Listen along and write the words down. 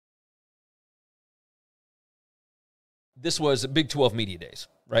this was Big 12 Media Days,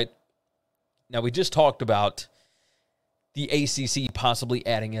 right? Now, we just talked about the ACC possibly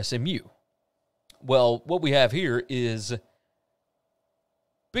adding SMU. Well, what we have here is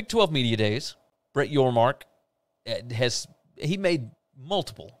Big 12 Media Days. Brett Yormark he made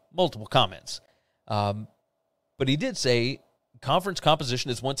multiple comments. But he did say, conference composition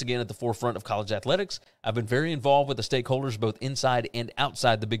is once again at the forefront of college athletics. I've been very involved with the stakeholders both inside and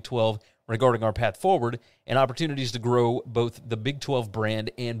outside the Big 12 regarding our path forward and opportunities to grow both the Big 12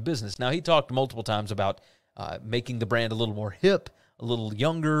 brand and business. Now, he talked multiple times about making the brand a little more hip, a little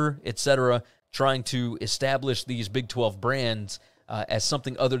younger, etc., trying to establish these Big 12 brands as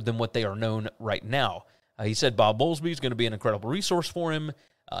something other than what they are known right now. He said Bob Bowlesby is going to be an incredible resource for him.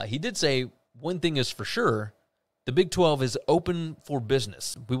 He did say one thing is for sure, the Big 12 is open for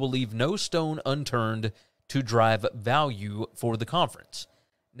business. We will leave no stone unturned to drive value for the conference.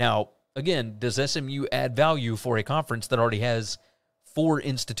 Now, again, does SMU add value for a conference that already has 4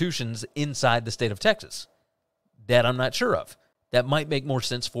 institutions inside the state of Texas? That I'm not sure of. That might make more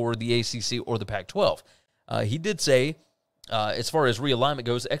sense for the ACC or the Pac-12. He did say, as far as realignment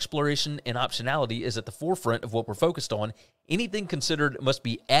goes, exploration and optionality is at the forefront of what we're focused on. Anything considered must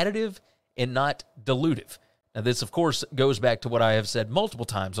be additive and not dilutive. Now, this, of course, goes back to what I have said multiple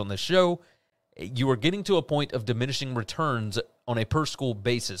times on this show. You are getting to a point of diminishing returns on a per-school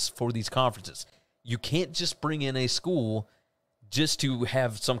basis for these conferences. You can't just bring in a school just to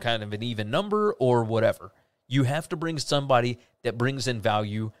have some kind of an even number or whatever. You have to bring somebody that brings in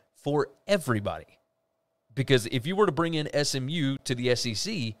value for everybody. Because if you were to bring in SMU to the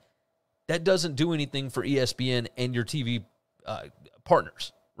SEC, that doesn't do anything for ESPN and your TV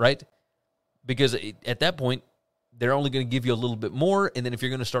partners, right? Because at that point, they're only going to give you a little bit more, and then if you're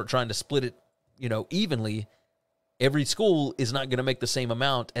going to start trying to split it, evenly, every school is not going to make the same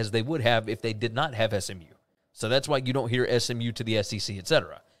amount as they would have if they did not have SMU. So that's why you don't hear SMU to the SEC,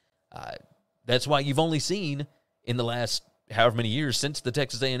 etc. That's why you've only seen in the last however many years since the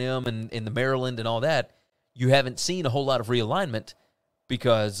Texas A&M and the Maryland and all that, you haven't seen a whole lot of realignment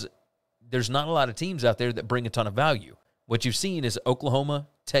because there's not a lot of teams out there that bring a ton of value. What you've seen is Oklahoma,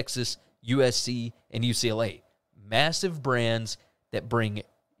 Texas, USC, and UCLA. Massive brands that bring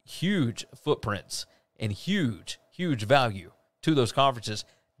huge footprints and huge value to those conferences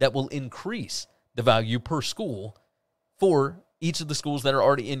that will increase the value per school for each of the schools that are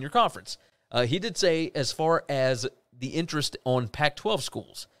already in your conference. He did say, as far as the interest on Pac-12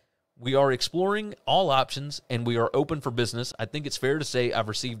 schools, we are exploring all options and we are open for business. I think it's fair to say I've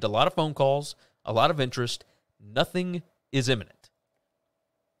received a lot of phone calls, a lot of interest. Nothing is imminent.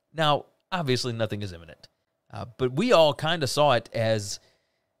 Now, obviously nothing is imminent, but we all kind of saw it as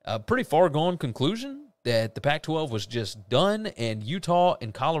a pretty far gone conclusion that the Pac-12 was just done and Utah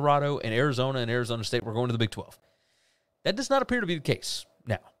and Colorado and Arizona State were going to the Big 12. That does not appear to be the case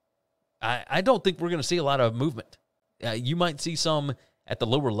now. I don't think we're going to see a lot of movement. You might see some at the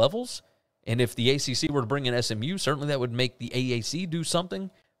lower levels, and if the ACC were to bring in SMU, certainly that would make the AAC do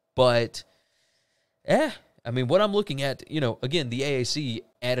something, but what I'm looking at, again, the AAC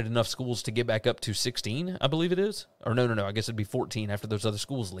added enough schools to get back up to 16, I believe it is. Or no, I guess it'd be 14 after those other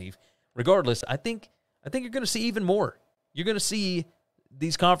schools leave. Regardless, I think you're going to see even more. You're going to see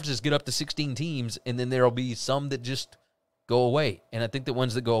these conferences get up to 16 teams, and then there'll be some that just go away. And I think the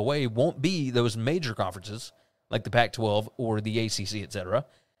ones that go away won't be those major conferences like the Pac-12 or the ACC, etc.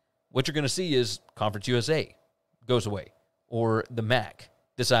 What you're going to see is Conference USA goes away, or the MAC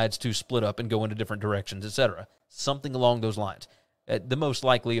decides to split up and go into different directions, etc. Something along those lines. The most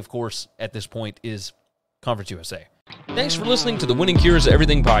likely, of course, at this point is Conference USA. Thanks for listening to the Winning Cures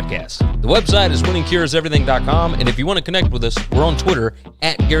Everything podcast. The website is winningcureseverything.com, and if you want to connect with us, we're on Twitter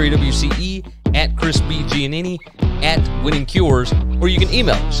at GaryWCE, at Chris B. Giannini, at Winning Cures, or you can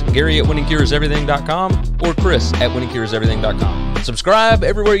email us, Gary at winningcureseverything.com or Chris at winningcureseverything.com. Subscribe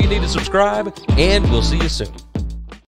everywhere you need to subscribe, and we'll see you soon.